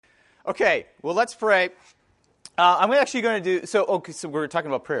Okay, well, let's pray. I'm actually going to do, so we're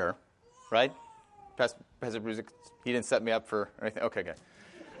talking about prayer, right? Pastor Bruce, he didn't set me up for anything. Okay, good.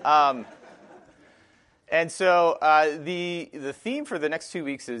 And so the theme for the next 2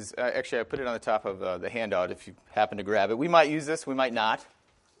 weeks is, actually I put it on the top of the handout if you happen to grab it. We might use this, we might not.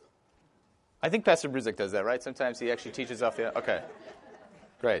 I think Pastor Bruzik does that, right? Sometimes he actually teaches off the, okay,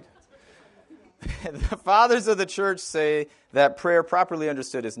 great. The fathers of the church say that prayer, properly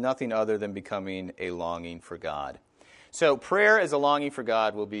understood, is nothing other than becoming a longing for God. So prayer as a longing for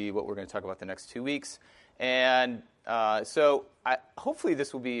God will be what we're going to talk about the next 2 weeks. And hopefully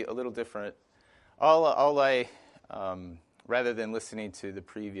this will be a little different. Rather than listening to the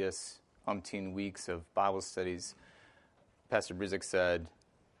previous umpteen weeks of Bible studies, Pastor Bruzik said,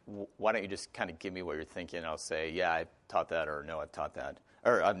 why don't you just kind of give me what you're thinking, and I'll say, yeah, I've taught that, or no, I've taught that,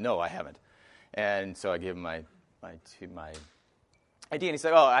 or no, I haven't. And so I gave him my idea, and he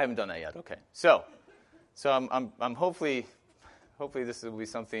said, "Oh, I haven't done that yet." Okay, so I'm hopefully this will be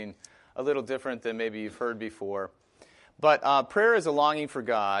something a little different than maybe you've heard before. But prayer is a longing for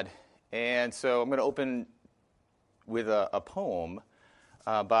God, and so I'm going to open with a poem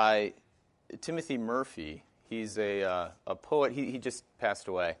by Timothy Murphy. He's a poet. He just passed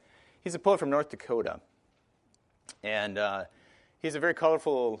away. He's a poet from North Dakota, and he has a very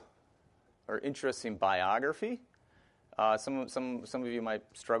colorful or interesting biography. Some of you might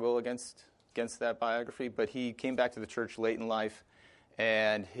struggle against that biography, but he came back to the church late in life,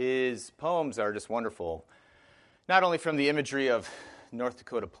 and his poems are just wonderful, not only from the imagery of North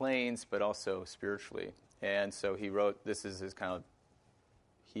Dakota plains, but also spiritually. And so he wrote, this is his kind of,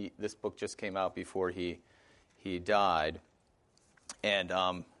 this book just came out before he died, and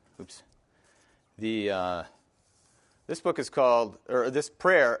this book is called, or this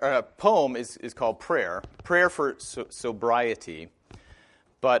poem is called Prayer for Sobriety,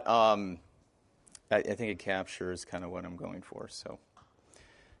 but I think it captures kind of what I'm going for, so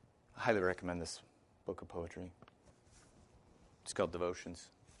I highly recommend this book of poetry. It's called Devotions,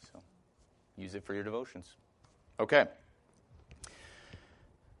 so use it for your devotions. Okay.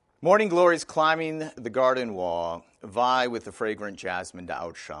 Morning glories climbing the garden wall vie with the fragrant jasmine to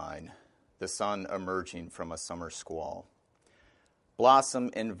outshine the sun emerging from a summer squall.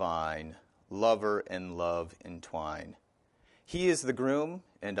 Blossom and vine, lover and love entwine. He is the groom,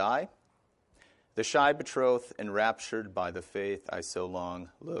 and I, the shy betrothed, enraptured by the faith I so long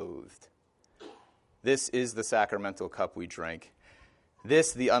loathed. This is the sacramental cup we drink,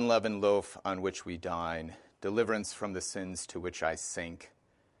 this the unleavened loaf on which we dine, deliverance from the sins to which I sink.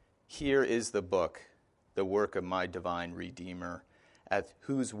 Here is the book, the work of my divine Redeemer, at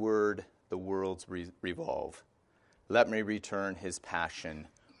whose word the worlds revolve. Let me return his passion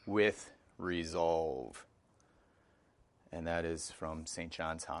with resolve. And that is from St.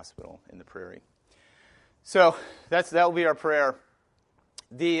 John's Hospital in the Prairie. So that will be our prayer.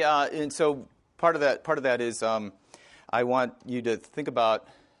 And so part of that is I want you to think about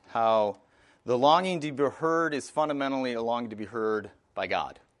how the longing to be heard is fundamentally a longing to be heard by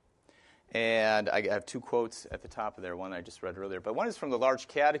God. And I have two quotes at the top of there, one I just read earlier. But one is from the Large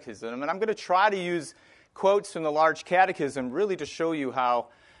Catechism, and I'm going to try to use quotes from the Large Catechism really to show you how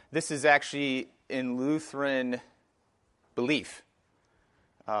this is actually in Lutheran belief.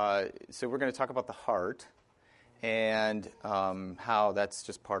 So we're going to talk about the heart and how that's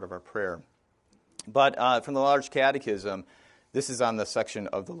just part of our prayer. But from the Large Catechism, this is on the section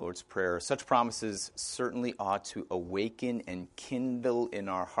of the Lord's Prayer. Such promises certainly ought to awaken and kindle in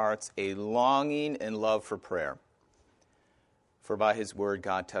our hearts a longing and love for prayer. For by his word,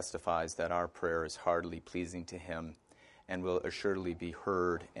 God testifies that our prayer is heartily pleasing to him and will assuredly be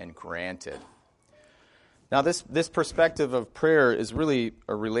heard and granted. Now, this perspective of prayer is really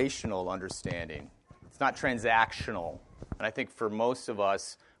a relational understanding. It's not transactional. And I think for most of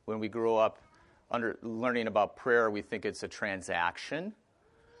us, when we grow up learning about prayer, we think it's a transaction.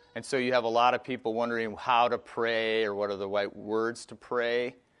 And so you have a lot of people wondering how to pray or what are the right words to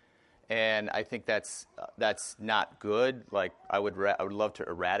pray. And I think that's not good. Like I would love to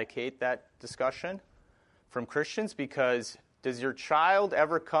eradicate that discussion from Christians, because does your child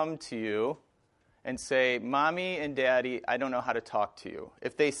ever come to you and say, "Mommy and Daddy, I don't know how to talk to you"?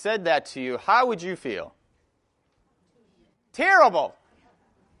 If they said that to you, how would you feel? Terrible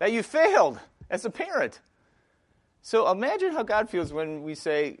that you failed as a parent. So imagine how God feels when we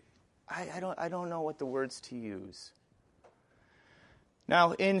say, I don't know what the words to use.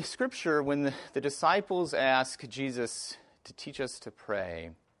 Now, in Scripture, when the disciples ask Jesus to teach us to pray,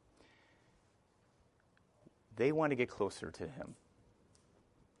 they want to get closer to him.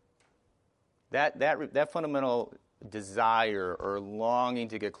 That fundamental desire or longing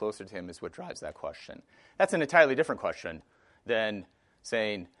to get closer to him is what drives that question. That's an entirely different question than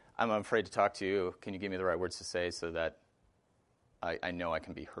saying, I'm afraid to talk to you. Can you give me the right words to say so that I know I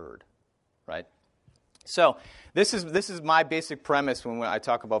can be heard, right? So this is my basic premise when I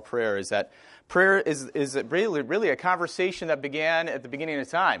talk about prayer, is that prayer is really a conversation that began at the beginning of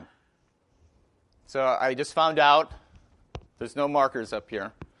time. So I just found out there's no markers up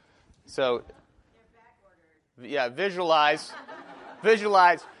here. So yeah, visualize.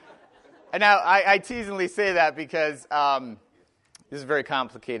 And now I teasingly say that because this is a very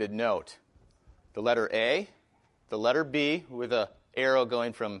complicated note. The letter A, the letter B with an arrow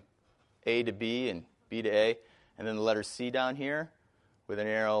going from A to B and B to A, and then the letter C down here with an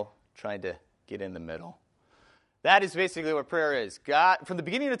arrow trying to get in the middle. That is basically what prayer is. God, from the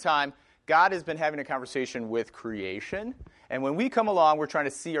beginning of time, God has been having a conversation with creation, and when we come along, we're trying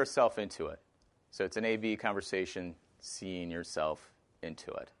to see ourselves into it. So it's an A-B conversation, seeing yourself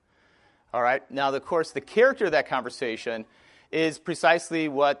into it. All right. Now, of course, the character of that conversation is precisely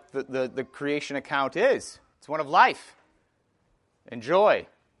what the creation account is. It's one of life and joy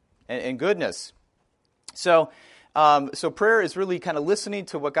and goodness. So prayer is really kind of listening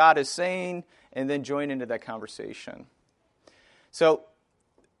to what God is saying and then joining into that conversation. So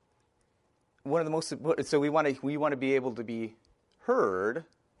one of the most important, so we want to be able to be heard,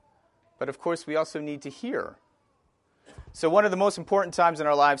 but of course we also need to hear. So one of the most important times in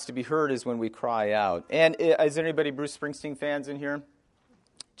our lives to be heard is when we cry out. And is there anybody Bruce Springsteen fans in here?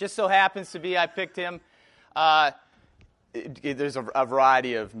 Just so happens to be I picked him. There's a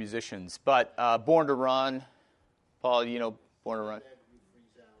variety of musicians, but Born to Run. Paul, you know Born to Run?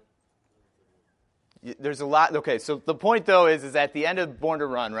 There's a lot. Okay, so the point, though, is at the end of Born to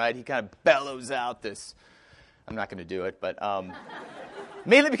Run, right, he kind of bellows out this. I'm not going to do it, but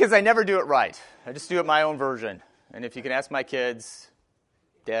mainly because I never do it right. I just do it my own version. And if you can ask my kids,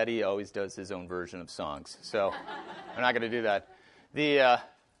 Daddy always does his own version of songs. So I'm not going to do that.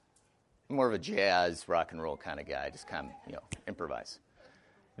 I'm more of a jazz, rock and roll kind of guy. Just kind of, improvise.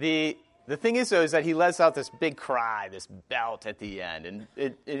 The thing is, though, is that he lets out this big cry, this belt at the end. And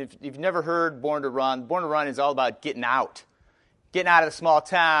if you've never heard Born to Run is all about getting out of the small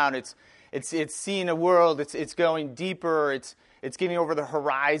town. It's seeing a world. It's going deeper. It's getting over the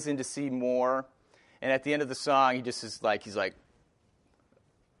horizon to see more. And at the end of the song, he just is like, he's like,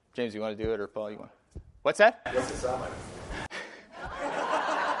 James, you want to do it, or Paul, you want? What's that? What's it sound like?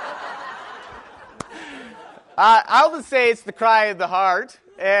 I'll just say it's the cry of the heart,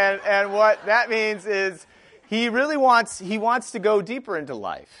 and what that means is he really wants to go deeper into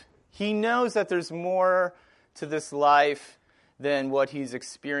life. He knows that there's more to this life than what he's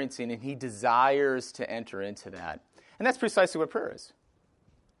experiencing, and he desires to enter into that. And that's precisely what prayer is.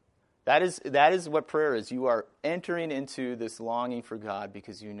 That is what prayer is. You are entering into this longing for God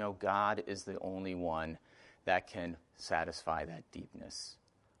because you know God is the only one that can satisfy that deepness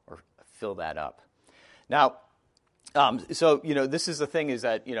or fill that up. Now, this is the thing is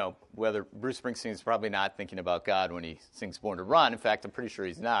that, whether Bruce Springsteen is probably not thinking about God when he sings Born to Run. In fact, I'm pretty sure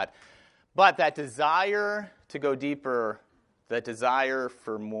he's not. But that desire to go deeper, that desire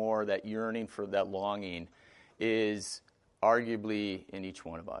for more, that yearning for that longing is arguably in each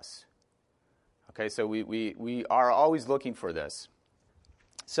one of us. Okay, so we are always looking for this.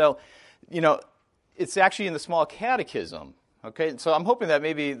 So, it's actually in the small catechism. Okay, so I'm hoping that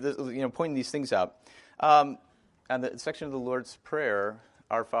maybe, pointing these things out. On the section of the Lord's Prayer,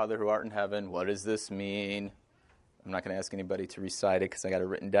 Our Father who art in heaven, what does this mean? I'm not going to ask anybody to recite it because I got it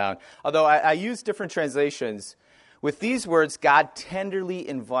written down. Although I use different translations. With these words, God tenderly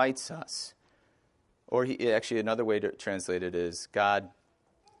invites us. Or actually another way to translate it is God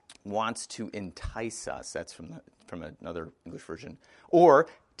wants to entice us. That's from another English version. Or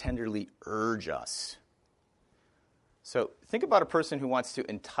tenderly urge us. So think about a person who wants to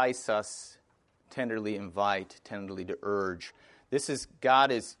entice us, tenderly invite, tenderly to urge.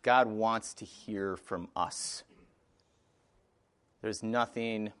 God wants to hear from us. There's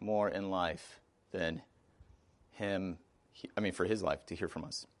nothing more in life than for his life to hear from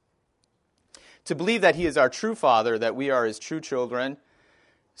us. To believe that he is our true Father, that we are his true children,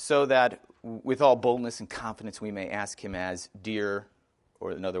 so that with all boldness and confidence we may ask him as dear,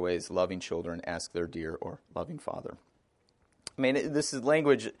 or in other ways, loving children ask their dear or loving Father. This is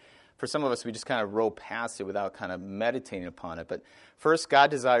language, for some of us, we just kind of roll past it without kind of meditating upon it. But first,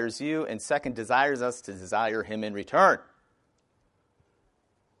 God desires you, and second, desires us to desire him in return.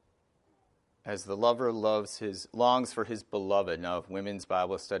 As the lover longs for his beloved. Now, Women's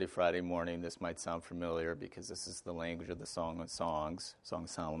Bible Study Friday morning, this might sound familiar because this is the language of the Song of Songs, Song of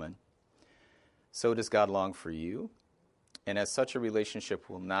Solomon. So does God long for you. And as such, a relationship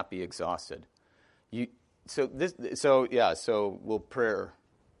will not be exhausted. So will prayer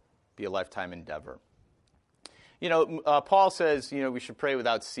be a lifetime endeavor? Paul says, we should pray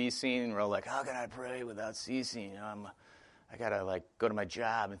without ceasing. And we're all like, how can I pray without ceasing? I got to go to my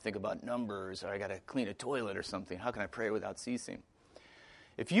job and think about numbers, or I got to clean a toilet or something. How can I pray without ceasing?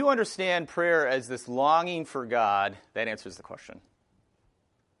 If you understand prayer as this longing for God, that answers the question.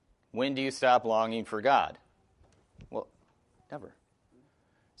 When do you stop longing for God? Well, never.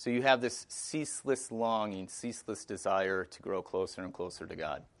 So you have this ceaseless longing, ceaseless desire to grow closer and closer to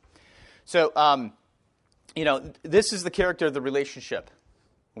God. So, this is the character of the relationship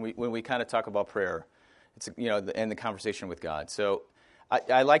when we kind of talk about prayer. It's, and the conversation with God. So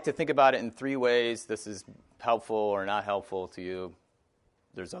I like to think about it in three ways. This is helpful or not helpful to you.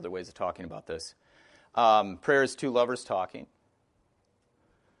 There's other ways of talking about this. Prayer is two lovers talking.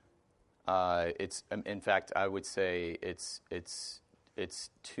 In fact, I would say it's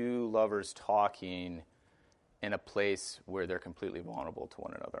two lovers talking in a place where they're completely vulnerable to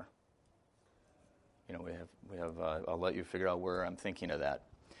one another. We have. I'll let you figure out where I'm thinking of that.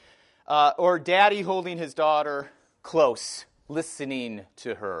 Or daddy holding his daughter close, listening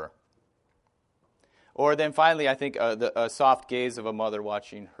to her. Or then finally, I think a soft gaze of a mother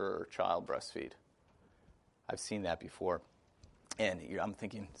watching her child breastfeed. I've seen that before. And I'm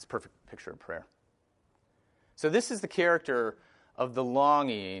thinking it's a perfect picture of prayer. So this is the character of the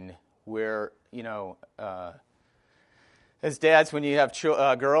longing where, as dads, when you have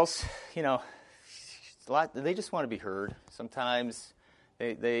girls, they just want to be heard. Sometimes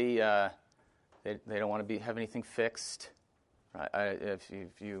they don't want to have anything fixed. Right? If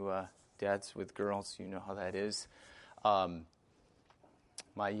you dads with girls, you know how that is.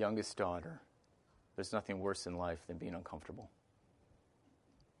 My youngest daughter, there's nothing worse in life than being uncomfortable.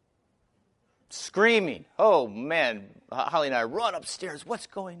 Screaming. Oh, man. Holly and I run upstairs. What's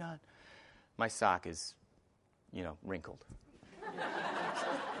going on? My sock is, wrinkled.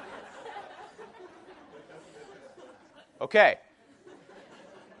 Okay.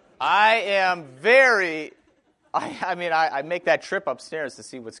 I make that trip upstairs to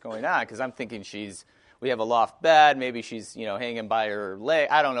see what's going on because I'm thinking we have a loft bed. Maybe she's, hanging by her leg.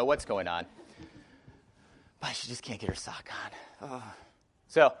 I don't know what's going on. But she just can't get her sock on.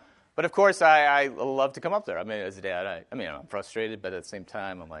 Oh. But of course, I love to come up there. I mean, as a dad, I'm frustrated, but at the same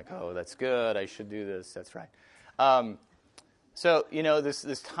time, I'm like, oh, that's good. I should do this. That's right.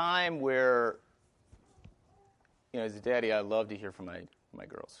 This time where, as a daddy, I love to hear from my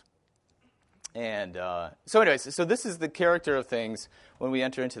girls. And so this is the character of things when we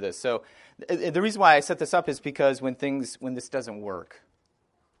enter into this. So the reason why I set this up is because when this doesn't work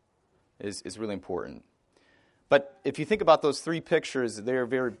is really important. But if you think about those three pictures,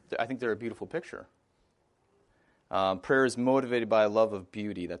 I think they're a beautiful picture. Prayer is motivated by a love of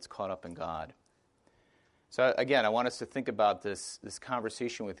beauty that's caught up in God. So again, I want us to think about this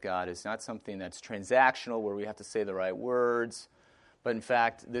conversation with God is not something that's transactional where we have to say the right words, but in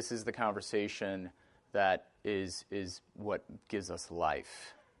fact, this is the conversation that is what gives us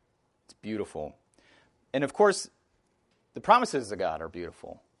life. It's beautiful. And of course, the promises of God are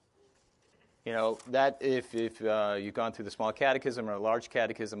beautiful. That if you've gone through the small catechism or a large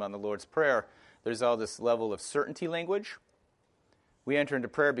catechism on the Lord's Prayer, there's all this level of certainty language. We enter into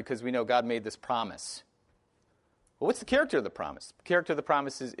prayer because we know God made this promise. Well, what's the character of the promise? The character of the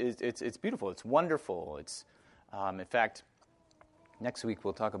promise is it's beautiful. It's wonderful. It's in fact, next week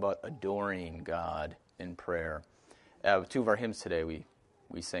we'll talk about adoring God in prayer. Two of our hymns today we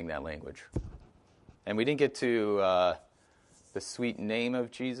sang that language, and we didn't get to. The sweet name of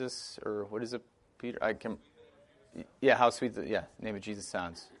Jesus, or what is it, Peter? How sweet the name of Jesus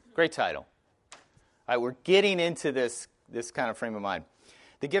sounds. Great title. All right, we're getting into this kind of frame of mind.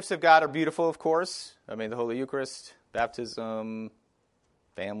 The gifts of God are beautiful, of course. The Holy Eucharist, baptism,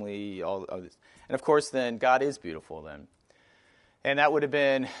 family, all of this. And of course, then, God is beautiful then. And that would have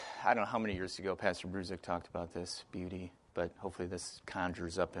been, I don't know how many years ago Pastor Bruzik talked about this, beauty, but hopefully this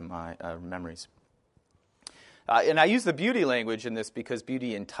conjures up in my memories. And I use the beauty language in this because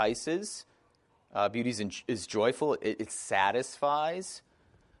beauty entices. Beauty is joyful. It satisfies.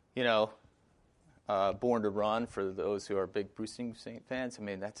 Born to Run, for those who are big Bruce Springsteen fans,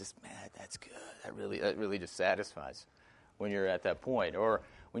 that's good. That really just satisfies when you're at that point. Or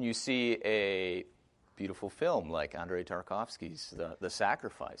when you see a beautiful film like Andrei Tarkovsky's The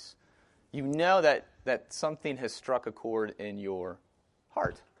Sacrifice, you know that something has struck a chord in your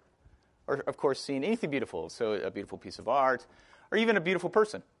heart. Or, of course, seeing anything beautiful, so a beautiful piece of art, or even a beautiful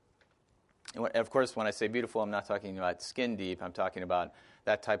person. And of course, when I say beautiful, I'm not talking about skin deep. I'm talking about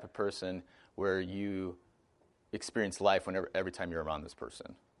that type of person where you experience life every time you're around this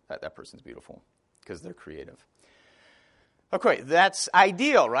person. That person's beautiful because they're creative. Okay, that's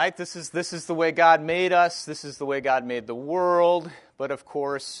ideal, right? This is the way God made us. This is the way God made the world. But of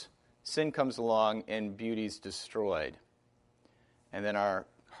course, sin comes along and beauty's destroyed. And then our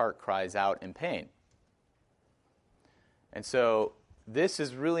heart cries out in pain. And so this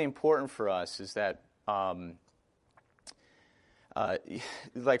is really important for us, is that,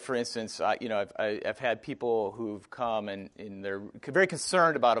 like for instance, I've had people who've come and they're very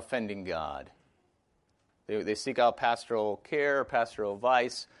concerned about offending God. They seek out pastoral care, pastoral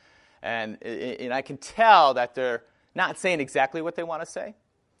advice, and I can tell that they're not saying exactly what they want to say,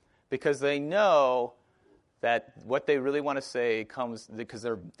 because they know that what they really want to say comes because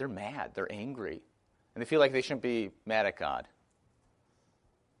they're mad, they're angry, and they feel like they shouldn't be mad at God.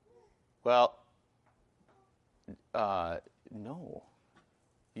 Well, no,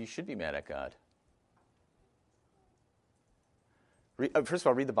 you should be mad at God. First of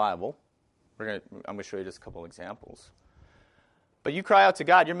all, read the Bible. I'm going to show you just a couple examples. But you cry out to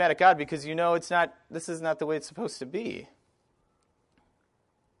God, you're mad at God because you know this is not the way it's supposed to be.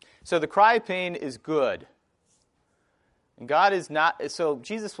 So the cry of pain is good. And God is not, so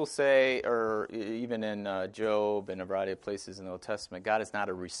Jesus will say, or even in Job and a variety of places in the Old Testament, God is not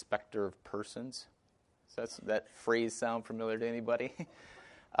a respecter of persons. Does that phrase sound familiar to anybody?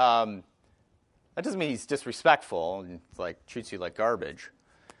 That doesn't mean he's disrespectful and treats you like garbage.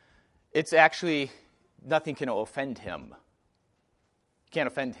 It's actually, nothing can offend him. You can't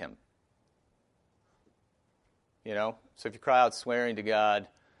offend him. So if you cry out swearing to God,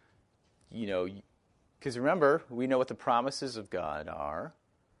 because remember, we know what the promises of God are.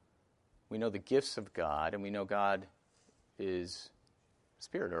 We know the gifts of God, and we know God is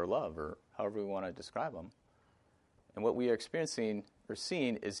spirit or love, or however we want to describe them. And what we are experiencing or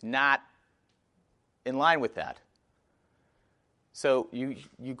seeing is not in line with that. So you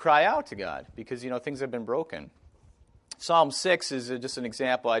cry out to God because things have been broken. Psalm 6 is just an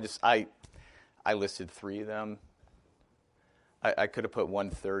example. I listed 3 of them. I could have put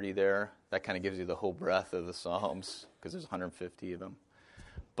 130 there. That kind of gives you the whole breadth of the Psalms because there's 150 of them.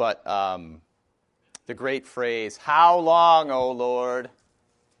 But the great phrase, "How long, O Lord?"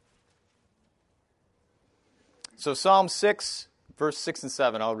 So Psalm 6, verse 6 and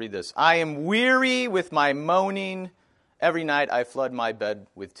 7, I'll read this. "I am weary with my moaning. Every night I flood my bed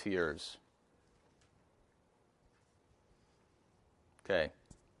with tears." Okay.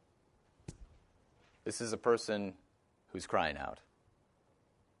 This is a person who's crying out.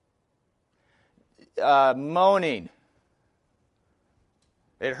 Moaning.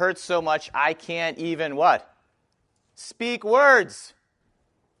 It hurts so much I can't even what? Speak words.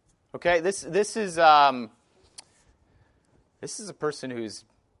 Okay, this is a person who's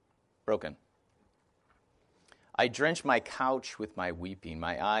broken. "I drench my couch with my weeping.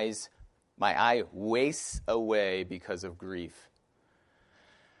 My eye wastes away because of grief."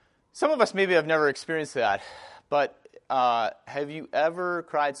 Some of us maybe have never experienced that, but have you ever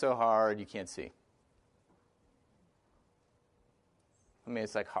cried so hard you can't see? I mean,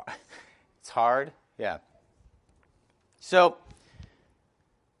 it's hard. It's hard, yeah. So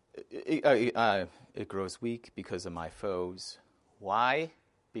it grows weak because of my foes. Why?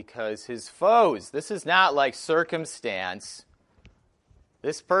 Because his foes. This is not like circumstance.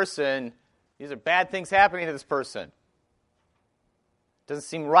 This person, these are bad things happening to this person. Doesn't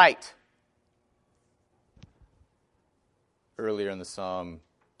seem right. Earlier in the psalm,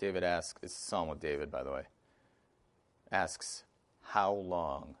 David asks, it's a psalm of David, by the way, asks, "How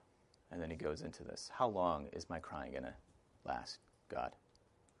long?" And then he goes into this. How long is my crying going to last, God?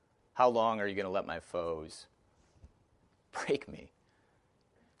 How long are you going to let my foes break me?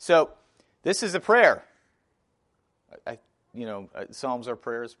 So this is a prayer. Psalms are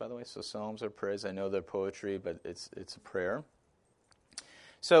prayers, by the way. So Psalms are prayers. I know they're poetry, but it's a prayer.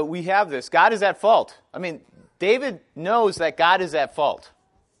 So we have this. God is at fault. I mean, David knows that God is at fault.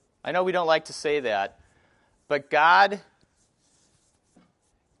 I know we don't like to say that, but God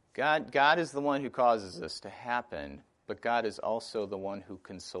is the one who causes this to happen, but God is also the one who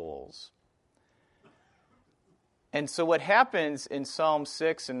consoles. And so what happens in Psalm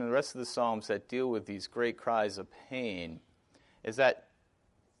 6 and the rest of the Psalms that deal with these great cries of pain is that,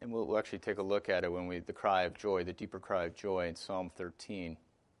 and we'll actually take a look at it when the cry of joy, the deeper cry of joy in Psalm 13,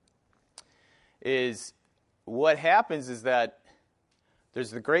 is what happens is that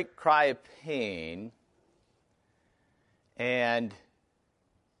there's the great cry of pain, and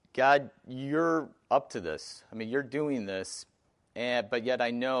God, you're up to this. I mean, you're doing this, but yet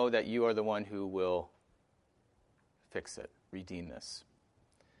I know that you are the one who will fix it, redeem this.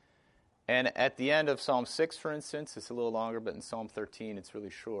 And at the end of Psalm 6, for instance, it's a little longer, but in Psalm 13, it's really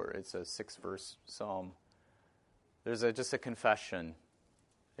short. It's a 6-verse psalm. There's just a confession.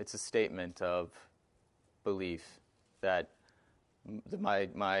 It's a statement of belief that my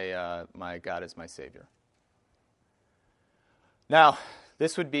God is my Savior. Now,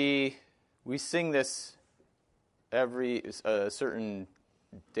 this would be, we sing this every certain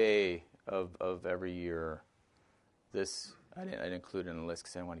day of every year. This I didn't include it in the list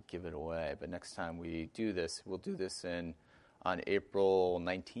because I didn't want to give it away. But next time we do this, we'll do this on April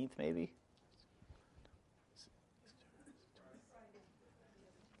 19th, maybe.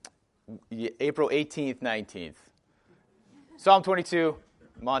 Yeah, April 18th, 19th. Psalm 22,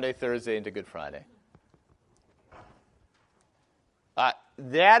 Monday, Thursday, into Good Friday.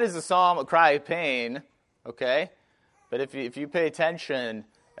 That is a psalm, a cry of pain, okay? But if you pay attention,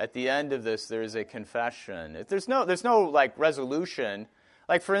 at the end of this, there is a confession. If there's no like resolution.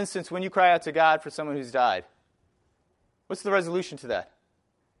 Like, for instance, when you cry out to God for someone who's died, what's the resolution to that?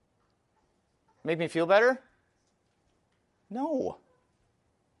 Make me feel better? No.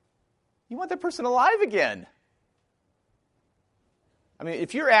 You want that person alive again. I mean,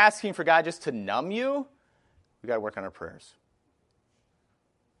 if you're asking for God just to numb you, we've got to work on our prayers.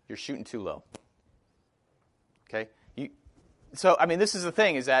 You're shooting too low. Okay? So, I mean, this is the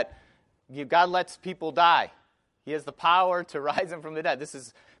thing, is that God lets people die. He has the power to rise them from the dead. This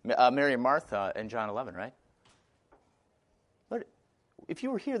is Mary and Martha in John 11, right? Lord, if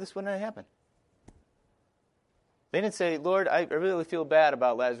you were here, this wouldn't have happened. They didn't say, Lord, I really feel bad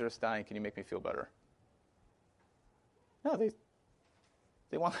about Lazarus dying. Can you make me feel better? No,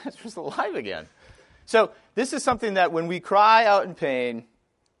 they want Lazarus alive again. So this is something that when we cry out in pain,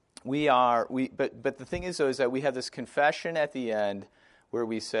 but the thing is, though, is that we have this confession at the end where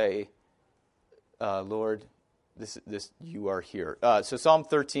we say, Lord, this you are here. So Psalm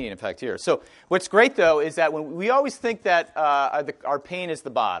 13, in fact, here. So what's great, though, is that when we always think that our pain is the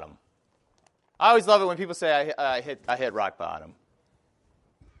bottom. I always love it when people say, I hit rock bottom.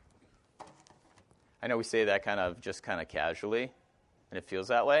 I know we say that kind of casually, and it feels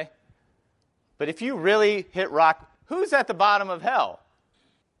that way. But if you really hit rock, who's at the bottom of hell?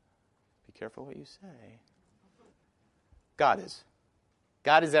 Be careful what you say. God is.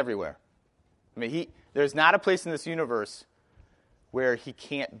 God is everywhere. I mean, there's not a place in this universe where he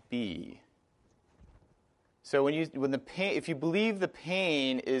can't be. So if you believe the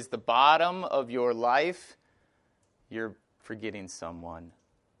pain is the bottom of your life, you're forgetting someone.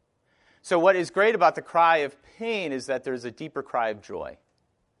 So what is great about the cry of pain is that there's a deeper cry of joy.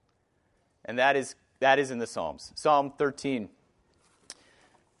 And that is in the Psalms. Psalm 13.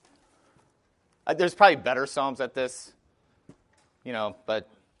 There's probably better Psalms at this, but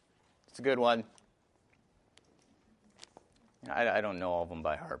it's a good one. I don't know all of them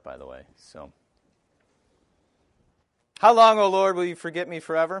by heart, by the way. So, how long, O Lord, will you forget me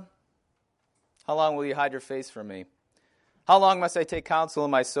forever? How long will you hide your face from me? How long must I take counsel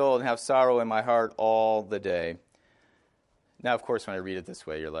in my soul and have sorrow in my heart all the day? Now, of course, when I read it this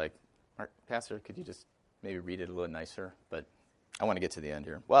way, you're like, Pastor, could you just maybe read it a little nicer? But I want to get to the end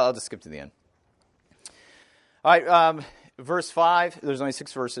here. Well, I'll just skip to the end. All right, verse 5, there's only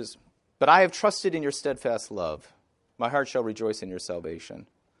 6 verses. But I have trusted in your steadfast love. My heart shall rejoice in your salvation.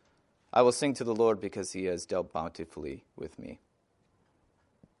 I will sing to the Lord because he has dealt bountifully with me.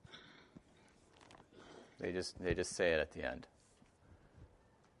 They just say it at the end.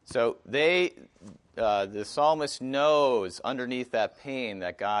 So the psalmist knows underneath that pain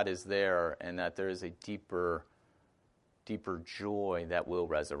that God is there and that there is a deeper joy that will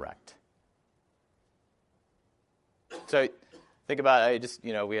resurrect. So think about I had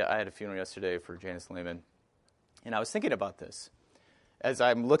a funeral yesterday for Janice Lehman, and I was thinking about this as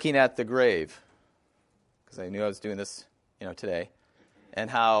I'm looking at the grave, because I knew I was doing this, today, and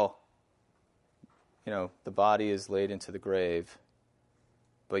how, the body is laid into the grave,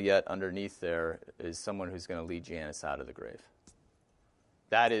 but yet underneath there is someone who's going to lead Janice out of the grave.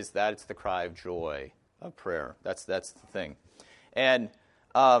 That's the cry of joy of prayer. That's the thing. And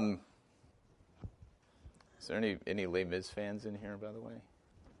is there any Les Mis fans in here, by the way?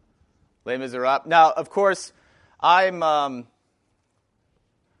 Les Mis are up. Now, of course, we've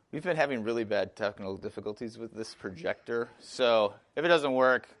been having really bad technical difficulties with this projector, so if it doesn't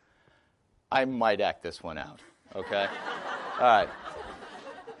work, I might act this one out, okay? All right.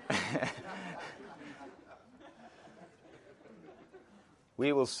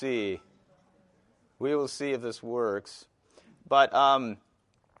 We will see. We will see if this works. But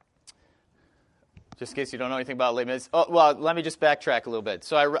just in case you don't know anything about Les Mis, let me just backtrack a little bit.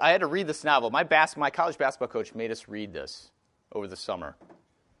 So I had to read this novel. My college basketball coach made us read this over the summer.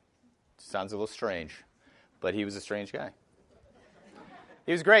 Sounds a little strange, but he was a strange guy.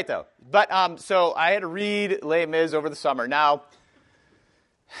 He was great, though. But so I had to read Les Mis over the summer. Now,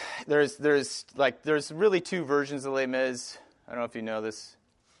 there's really two versions of Les Mis. I don't know if you know this.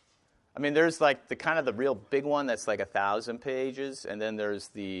 I mean, there's like the kind of the real big one that's like 1,000 pages, and then there's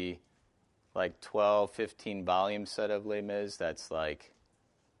the like 12, 15 volume set of Les Mis that's like,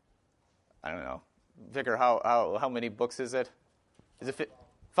 I don't know. Vicar, how many books is it? Is it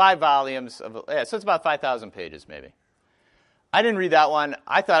 5 volumes of? Yeah, so it's about 5,000 pages maybe. I didn't read that one.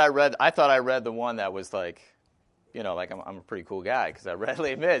 I thought I read the one that was like, like I'm a pretty cool guy because I read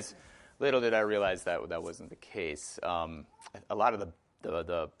Les Mis. Little did I realize that wasn't the case. A lot of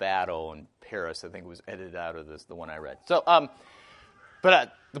the battle in Paris, I think, was edited out of the one I read. So,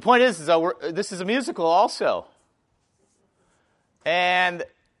 but the point is this is a musical also, and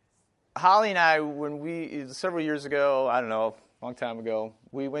Holly and I, several years ago, I don't know, a long time ago,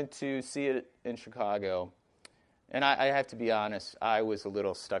 we went to see it in Chicago. And I have to be honest, I was a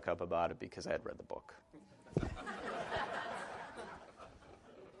little stuck up about it because I had read the book.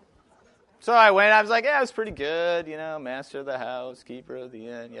 So I went, I was like, yeah, it was pretty good, master of the house, keeper of the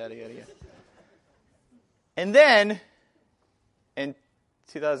inn, yada, yada, yada. And then, in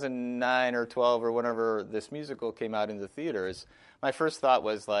 2009 or 12 or whenever this musical came out in the theaters, my first thought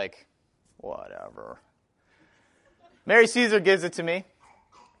was like, whatever. Mary Caesar gives it to me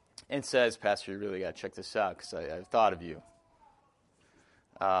and says, Pastor, you really got to check this out because I've thought of you.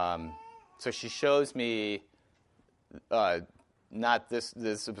 So she shows me, not this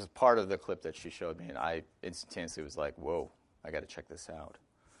was part of the clip that she showed me, and I instantaneously was like, whoa, I got to check this out.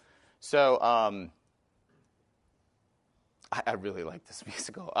 So I really like this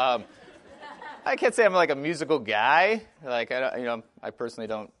musical. I can't say I'm like a musical guy. Like, I personally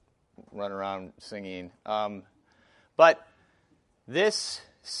don't run around singing. But this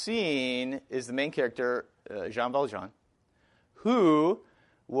scene is the main character, Jean Valjean, who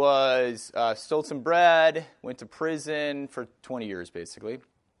was stole some bread, went to prison for 20 years, basically.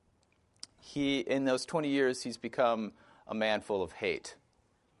 In those 20 years, he's become a man full of hate.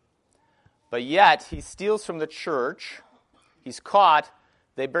 But yet, he steals from the church. He's caught.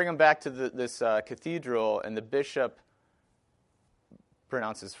 They bring him back to this cathedral, and the bishop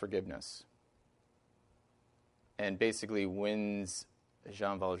pronounces forgiveness and basically wins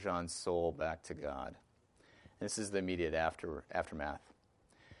Jean Valjean's soul back to God. This is the immediate aftermath.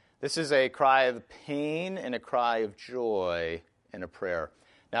 This is a cry of pain and a cry of joy and a prayer.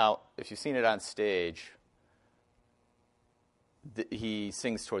 Now, if you've seen it on stage, he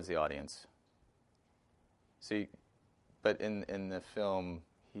sings towards the audience. But in the film,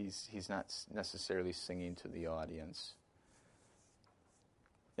 he's not necessarily singing to the audience.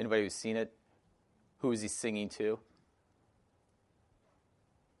 Anybody who's seen it? Who is he singing to?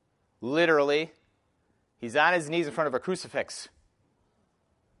 Literally, he's on his knees in front of a crucifix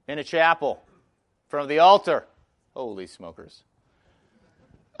in a chapel, in front of the altar. Holy smokers.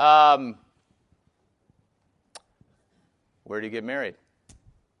 Where did he get married? In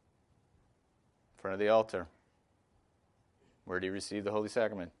front of the altar. Where did he receive the Holy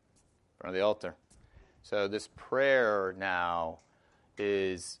Sacrament? In front of the altar. So this prayer now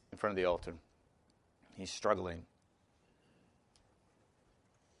is in front of the altar. He's struggling.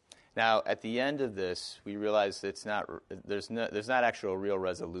 Now, at the end of this, we realize there's not actual real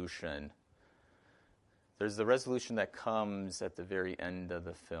resolution. There's the resolution that comes at the very end of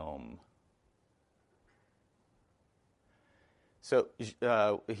the film. So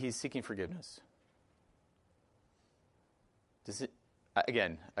he's seeking forgiveness.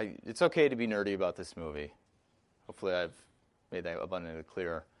 It's okay to be nerdy about this movie. Hopefully I've made that abundantly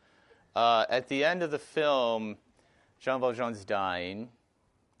clear. At the end of the film, Jean Valjean's dying,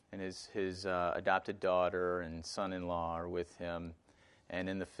 and his adopted daughter and son-in-law are with him. And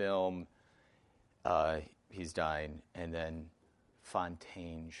in the film, he's dying, and then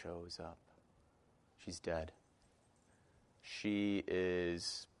Fontaine shows up. She's dead.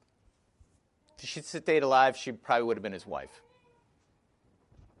 If she'd stayed alive, she probably would have been his wife.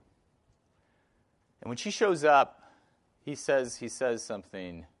 And when she shows up, he says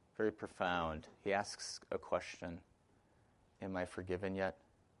something very profound. He asks a question. Am I forgiven yet?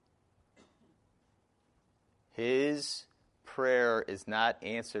 His prayer is not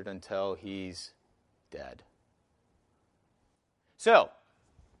answered until he's dead. So,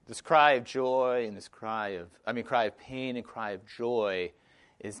 this cry of joy and this cry of pain and cry of joy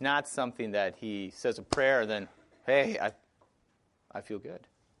is not something that he says a prayer and then, hey, I feel good.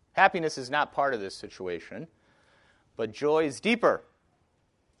 Happiness is not part of this situation, but joy is deeper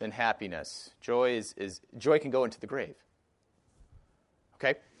than happiness. Joy can go into the grave.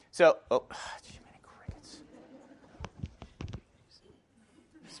 Okay? So, gee, many crickets.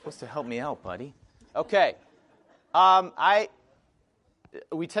 You're supposed to help me out, buddy. Okay.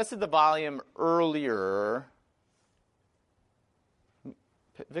 We tested the volume earlier.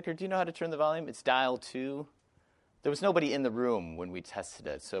 Vicar, do you know how to turn the volume? It's dial 2. There was nobody in the room when we tested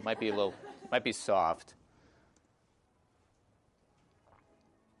it, so it might be might be soft.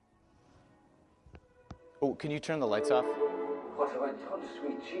 Oh, can you turn the lights off? What have I done,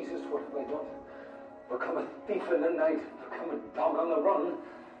 sweet Jesus? What have I done? Become a thief in the night, become a dog on the run.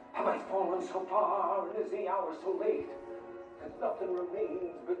 Have I fallen so far, and is the hour so late? And nothing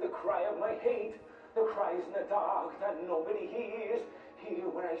remains but the cry of my hate, the cries in the dark that nobody hears. Here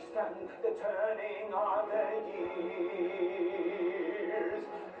where I stand, the turning of the years.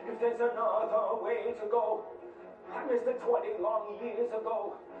 If there's another way to go, I missed it 20 long years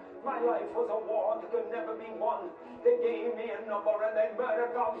ago. My life was a war that could never be won. They gave me a number and they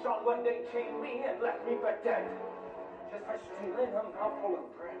murdered Valjean when they chained me and left me for dead. Just for stealing a mouthful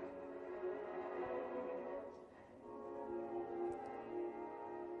of bread.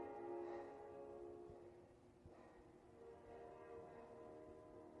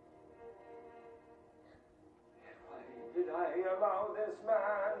 Why did I allow this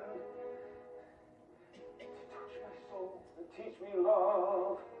man to touch my soul and teach me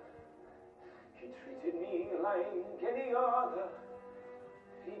love? He treated me like any other.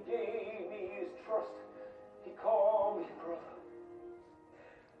 He gave me his trust. He called me brother.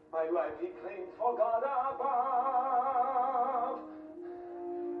 My life he claimed for God above.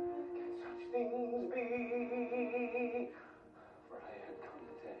 Can such things be? For I had come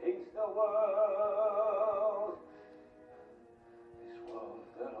to hate the world. This world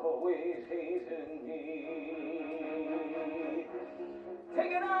that always hated me.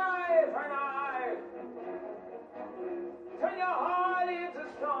 Take an eye for an eye. Turn your heart into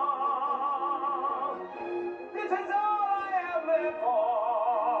stone. This is all I have lived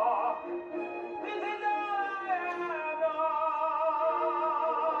for. This is all I have known.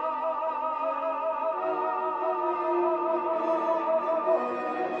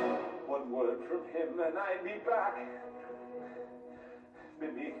 One word from him and I'd be back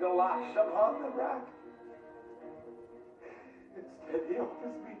beneath the lash upon the rack. Instead he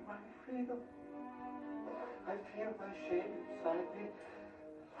offers me my freedom. I feel my shame inside me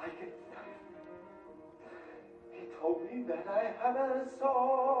like a knife. He told me that I had a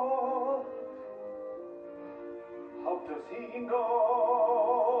soul. How does he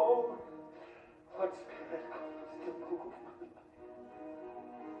know what spirit comes to move my life?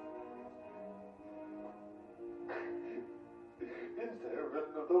 Is there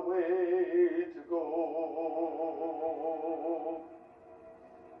another way to go?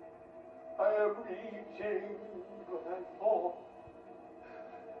 I am reaching, but I fall,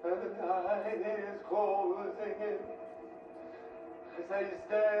 and the night is closing in as I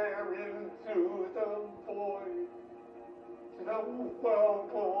stare into the void, to the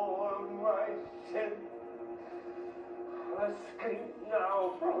whirlpool of my sin. Escape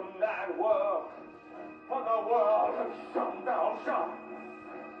now from that world, for the world of Jean-Valjean.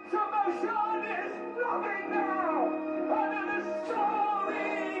 Jean-Valjean is nothing now, and the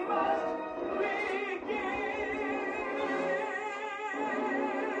story must begin.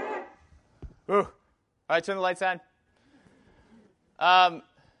 Ooh. All right, turn the lights on.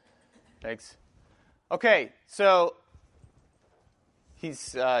 Thanks. Okay, so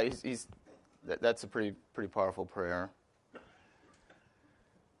that's a pretty powerful prayer.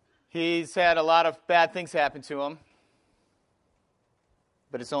 He's had a lot of bad things happen to him,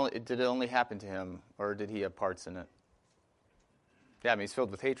 but did it only happen to him, or did he have parts in it? Yeah, I mean, he's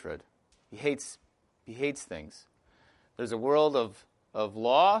filled with hatred. He hates things. There's a world of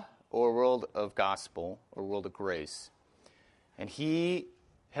law, or a world of gospel, or a world of grace. And he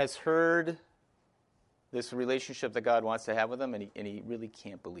has heard this relationship that God wants to have with him, and he really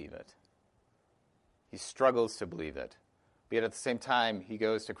can't believe it. He struggles to believe it. But yet at the same time, he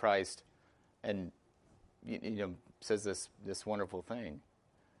goes to Christ and says this wonderful thing.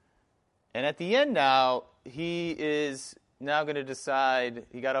 And at the end now, he is now going to decide,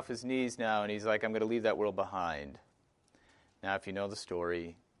 he got off his knees now, and he's like, I'm going to leave that world behind. Now, if you know the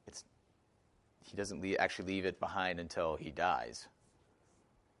story, he doesn't actually leave it behind until he dies,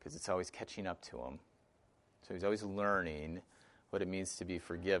 because it's always catching up to him. So he's always learning what it means to be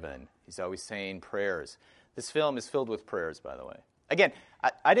forgiven. He's always saying prayers. This film is filled with prayers, by the way. Again,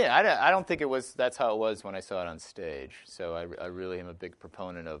 I don't think that's how it was when I saw it on stage. So I really am a big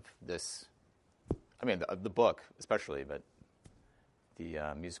proponent of this. I mean, the book especially, but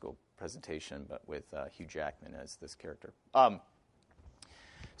the musical presentation, but with Hugh Jackman as this character.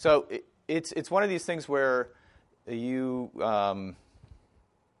 So it's one of these things where you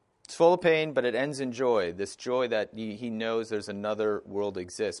it's full of pain, but it ends in joy. This joy that he knows there's another world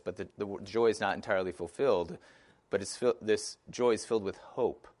exists, but the joy is not entirely fulfilled. But this joy is filled with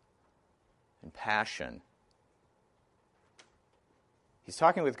hope and passion. He's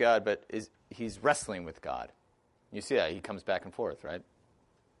talking with God, but he's wrestling with God. You see that he comes back and forth, right?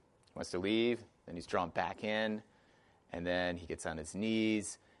 He wants to leave, then he's drawn back in, and then he gets on his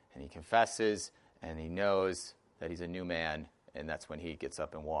knees and he confesses, and he knows that he's a new man, and that's when he gets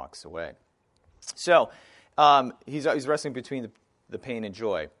up and walks away. So he's wrestling between the pain and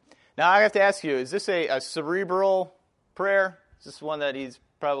joy. Now I have to ask you: is this a cerebral prayer? Is this one that he's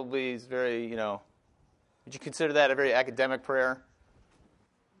very, would you consider that a very academic prayer?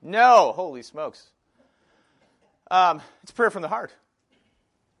 No, holy smokes. It's a prayer from the heart.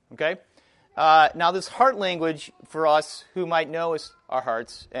 Okay? Now, this heart language for us who might know is our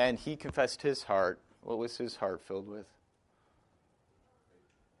hearts, and he confessed his heart. What was his heart filled with?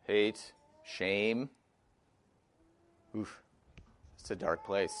 Hate, shame. Oof, it's a dark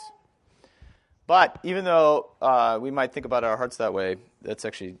place. But even though we might think about our hearts that way, that's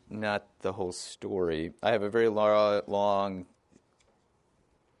actually not the whole story. I have a very long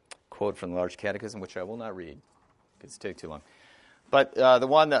quote from the Large Catechism, which I will not read because it takes too long. But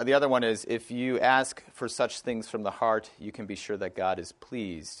the other one is, if you ask for such things from the heart, you can be sure that God is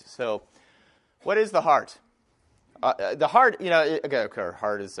pleased. So, what is the heart? The heart, our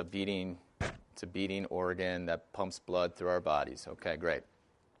heart is a beating organ that pumps blood through our bodies. Okay, great.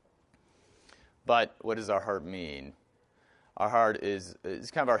 But what does our heart mean? Our heart is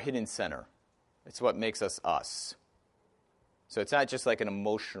kind of our hidden center. It's what makes us us. So it's not just like an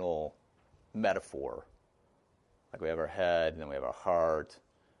emotional metaphor. Like we have our head, and then we have our heart.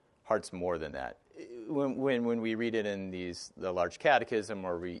 Heart's more than that. When we read it in the Large Catechism,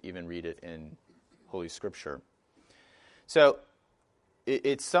 or we even read it in Holy Scripture. So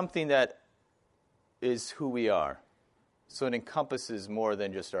it's something that is who we are. So it encompasses more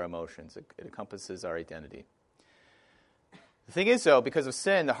than just our emotions. It encompasses our identity. The thing is, though, because of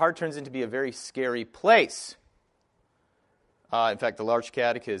sin, the heart turns into be a very scary place. In fact, the Large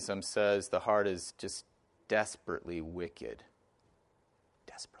Catechism says the heart is just desperately wicked.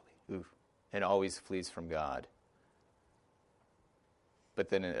 Desperately. Ooh. And always flees from God. But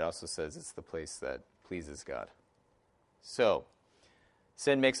then it also says it's the place that pleases God. So,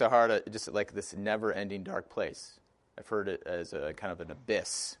 sin makes our heart just like this never-ending dark place. I've heard it as a kind of an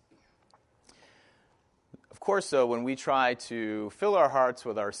abyss. Of course, though, when we try to fill our hearts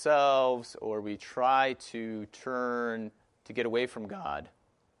with ourselves, or we try to turn to get away from God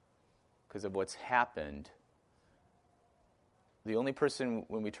because of what's happened, the only person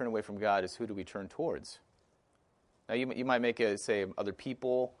when we turn away from God is who do we turn towards? Now, you might make it say other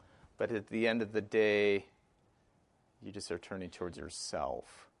people, but at the end of the day, you just are turning towards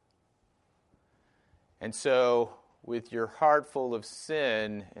yourself. And so, with your heart full of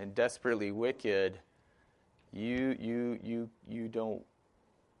sin and desperately wicked, you don't.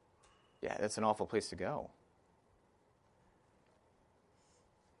 Yeah, that's an awful place to go.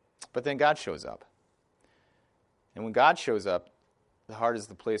 But then God shows up. And when God shows up, the heart is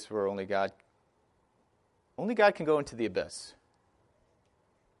the place where only God can go into the abyss.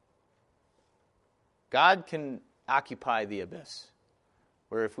 God can occupy the abyss,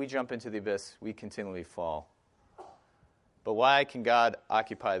 where if we jump into the abyss, we continually fall. But why can God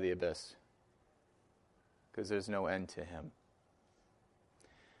occupy the abyss? Because there's no end to him.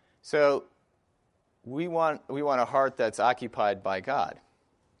 So we want a heart that's occupied by God,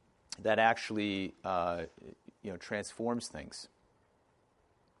 that actually transforms things.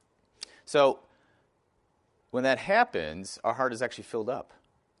 So when that happens, our heart is actually filled up.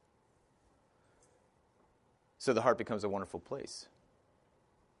 So the heart becomes a wonderful place.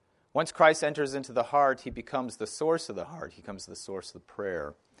 Once Christ enters into the heart, he becomes the source of the heart. He becomes the source of the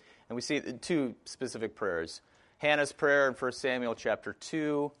prayer. And we see two specific prayers. Hannah's prayer in 1 Samuel chapter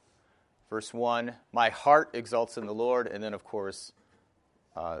 2, verse 1, my heart exalts in the Lord. And then, of course,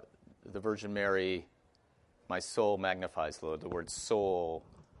 the Virgin Mary, my soul magnifies the Lord. The word soul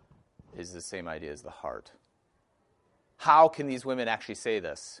is the same idea as the heart. How can these women actually say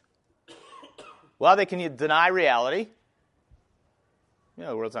this? Well, they can deny reality.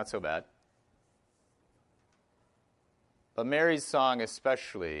 The world's not so bad. But Mary's song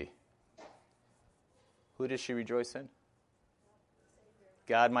especially, who does she rejoice in?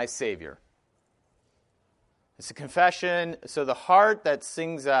 God, my Savior. It's a confession. So the heart that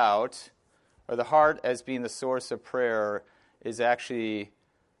sings out, or the heart as being the source of prayer, is actually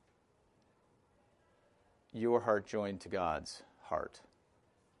your heart joined to God's heart.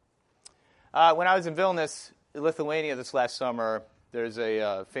 When I was in Vilnius, Lithuania, this last summer, there's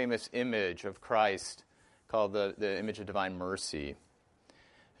a famous image of Christ called the image of divine mercy.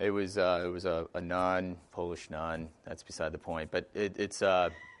 It was a nun, Polish nun. That's beside the point. But it's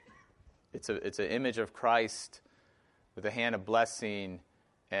an image of Christ with a hand of blessing,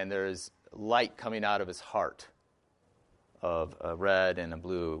 and there's light coming out of his heart of a red and a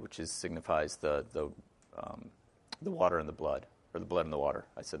blue, which signifies the water and the blood, or the blood and the water.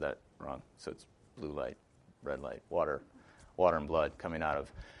 I said that wrong. So it's blue light, red light, water and blood coming out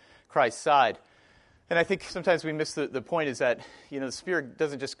of Christ's side. And I think sometimes we miss the point is that, the Spirit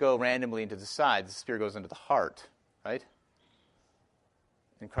doesn't just go randomly into the side. The Spirit goes into the heart, right?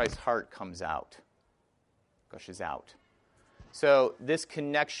 And Christ's heart comes out, gushes out. So this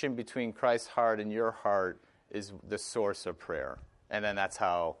connection between Christ's heart and your heart is the source of prayer. And then that's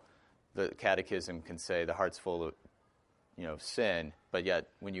how the Catechism can say the heart's full of, sin, but yet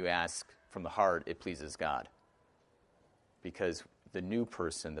when you ask from the heart, it pleases God. Because the new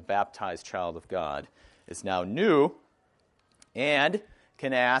person, the baptized child of God, is now new and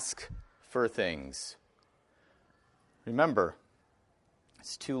can ask for things. Remember,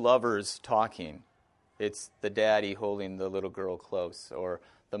 it's two lovers talking. It's the daddy holding the little girl close, or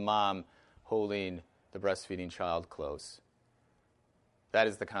the mom holding the breastfeeding child close. That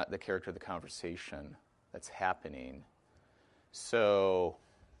is the character of the conversation that's happening. So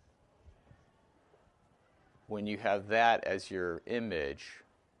when you have that as your image,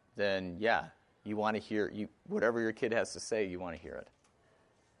 then you want to hear whatever your kid has to say, you want to hear it.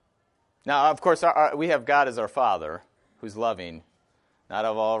 Now, of course, we have God as our Father, who's loving. Not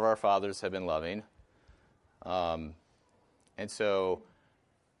all of our fathers have been loving. And so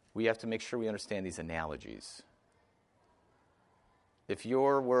we have to make sure we understand these analogies. If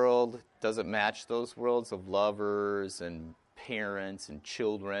your world doesn't match those worlds of lovers and parents and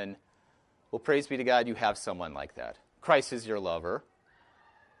children, well, praise be to God, you have someone like that. Christ is your lover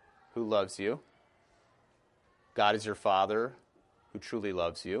who loves you. God is your Father who truly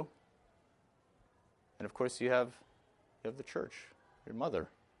loves you. And of course, you have the church, your mother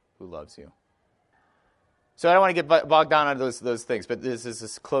who loves you. So I don't want to get bogged down on those things, but this is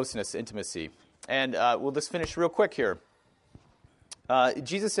this closeness, intimacy. And we'll just finish real quick here.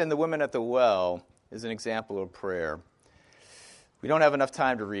 Jesus and the woman at the well is an example of prayer. We don't have enough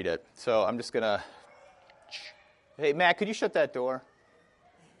time to read it, so I'm just going to... Hey, Matt, could you shut that door?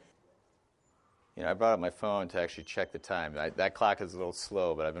 I brought up my phone to actually check the time. That clock is a little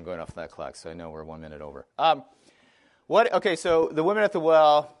slow, but I've been going off that clock, so I know we're 1 minute over. Okay, so the woman at the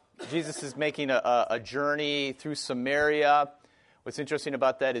well, Jesus is making a journey through Samaria. What's interesting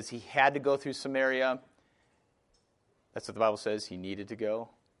about that is he had to go through Samaria. That's what the Bible says. He needed to go,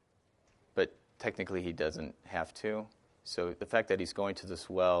 but technically he doesn't have to. So the fact that he's going to this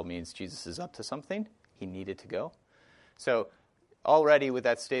well means Jesus is up to something. He needed to go. So already with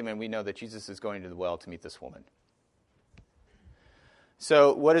that statement, we know that Jesus is going to the well to meet this woman.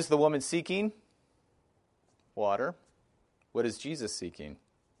 So what is the woman seeking? Water. What is Jesus seeking?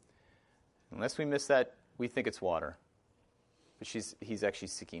 Unless we miss that, we think it's water. But he's actually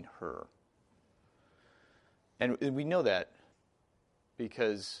seeking her. And we know that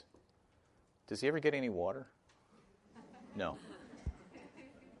because does he ever get any water? No.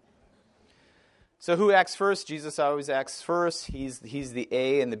 So who acts first? Jesus always acts first. He's the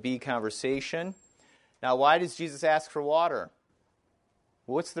A and the B conversation. Now, why does Jesus ask for water?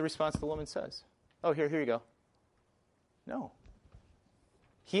 Well, what's the response the woman says? Oh, here you go. No.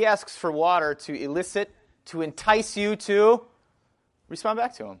 He asks for water to elicit, to entice you to respond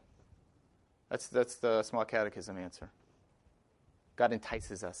back to him. That's the small catechism answer. God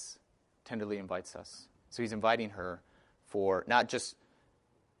entices us, tenderly invites us. So he's inviting her for not just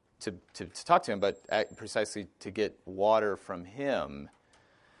to talk to him, but precisely to get water from him.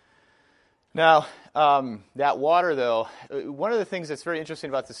 Now, that water, though, one of the things that's very interesting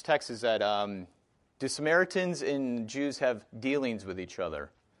about this text is that do Samaritans and Jews have dealings with each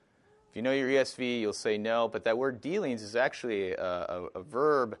other? If you know your ESV, you'll say no, but that word dealings is actually a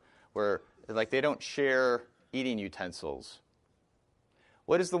verb where, like, they don't share eating utensils.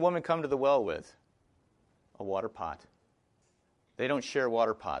 What does the woman come to the well with? A water pot. They don't share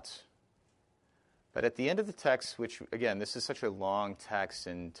water pots. But at the end of the text, which, again, this is such a long text,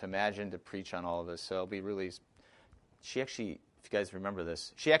 and to imagine to preach on all of this, so it'll be really... She actually, if you guys remember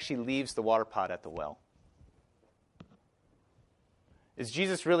this, she actually leaves the water pot at the well. Is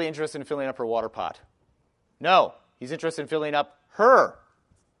Jesus really interested in filling up her water pot? No. He's interested in filling up her.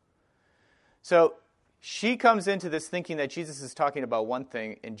 So she comes into this thinking that Jesus is talking about one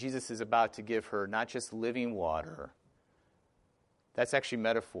thing, and Jesus is about to give her not just living water. That's actually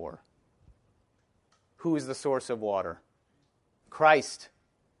metaphor. Who is the source of water? Christ.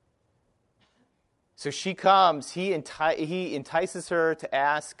 So she comes, he entices her to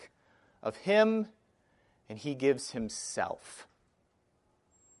ask of him, and he gives himself.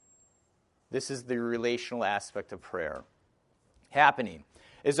 This is the relational aspect of prayer happening.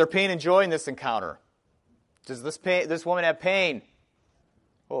 Is there pain and joy in this encounter? Does this woman have pain?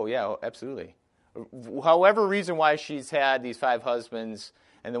 Oh, yeah, absolutely. However reason why she's had these 5 husbands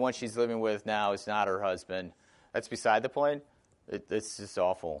and the one she's living with now is not her husband, that's beside the point. It's just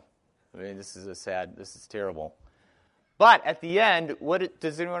awful. I mean, this is terrible. But at the end,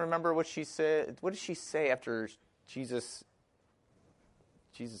 does anyone remember what she said? What does she say after she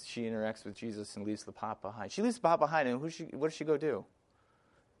interacts with Jesus and leaves the pot behind? She leaves the pot behind, and what does she go do?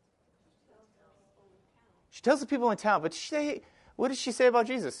 She tells the people in town, but what does she say about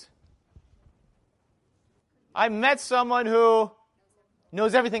Jesus? I met someone who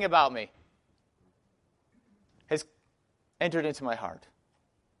knows everything about me, has entered into my heart.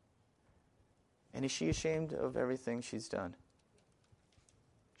 And is she ashamed of everything she's done?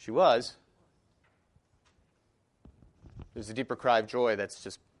 She was. There's a deeper cry of joy that's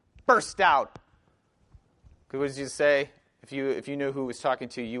just burst out. Because what did Jesus say? If you knew who was talking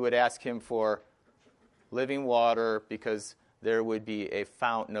to you, you would ask him for living water, because there would be a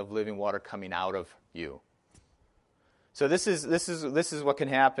fountain of living water coming out of you. So this is what can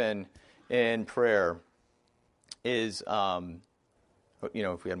happen in prayer. If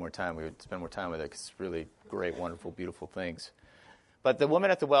we had more time, we would spend more time with it, because it's really great, wonderful, beautiful things. But the woman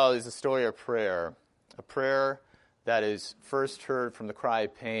at the well is a story of prayer, a prayer that is first heard from the cry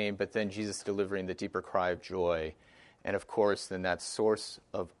of pain, but then Jesus delivering the deeper cry of joy. And of course, then that source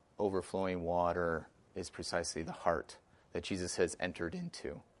of overflowing water is precisely the heart that Jesus has entered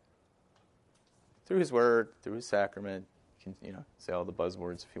into. Through his word, through his sacrament, you can say all the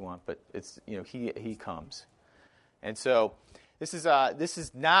buzzwords if you want, but it's he comes. And so this is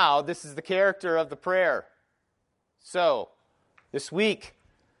the character of the prayer. So this week,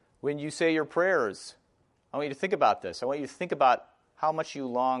 when you say your prayers, I want you to think about this. I want you to think about how much you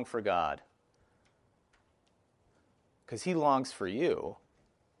long for God, because he longs for you.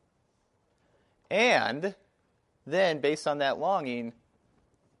 And then, based on that longing,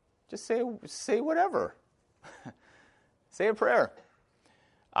 just say whatever. Say a prayer.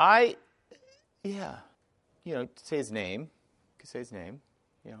 Say his name. You can say his name.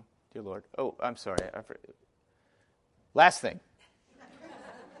 Dear Lord. Oh, I'm sorry. Last thing.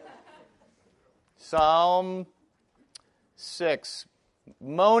 Psalm 6.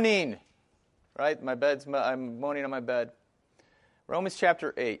 Moaning. Right? I'm moaning on my bed. Romans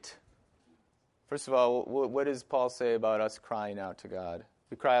chapter 8. First of all, what does Paul say about us crying out to God?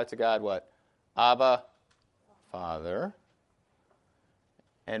 We cry out to God what? Abba, Father.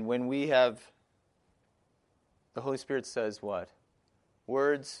 And when we have, the Holy Spirit says what?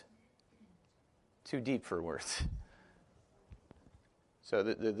 Words too deep for words. So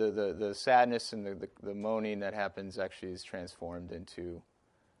the sadness and the moaning that happens actually is transformed into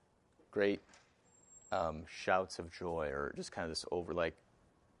great shouts of joy, or just kind of this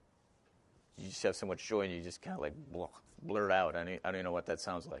you just have so much joy and you just kind of blurt out. I don't even know what that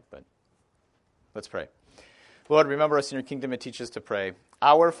sounds like, but let's pray. Lord, remember us in your kingdom and teach us to pray.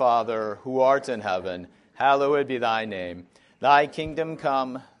 Our Father, who art in heaven, hallowed be thy name. Thy kingdom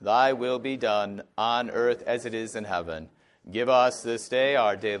come, thy will be done, on earth as it is in heaven. Give us this day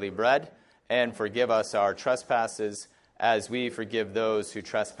our daily bread, and forgive us our trespasses, as we forgive those who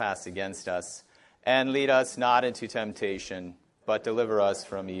trespass against us. And lead us not into temptation, but deliver us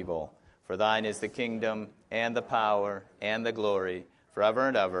from evil. For thine is the kingdom, and the power, and the glory, forever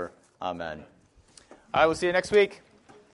and ever. Amen. I will see you next week.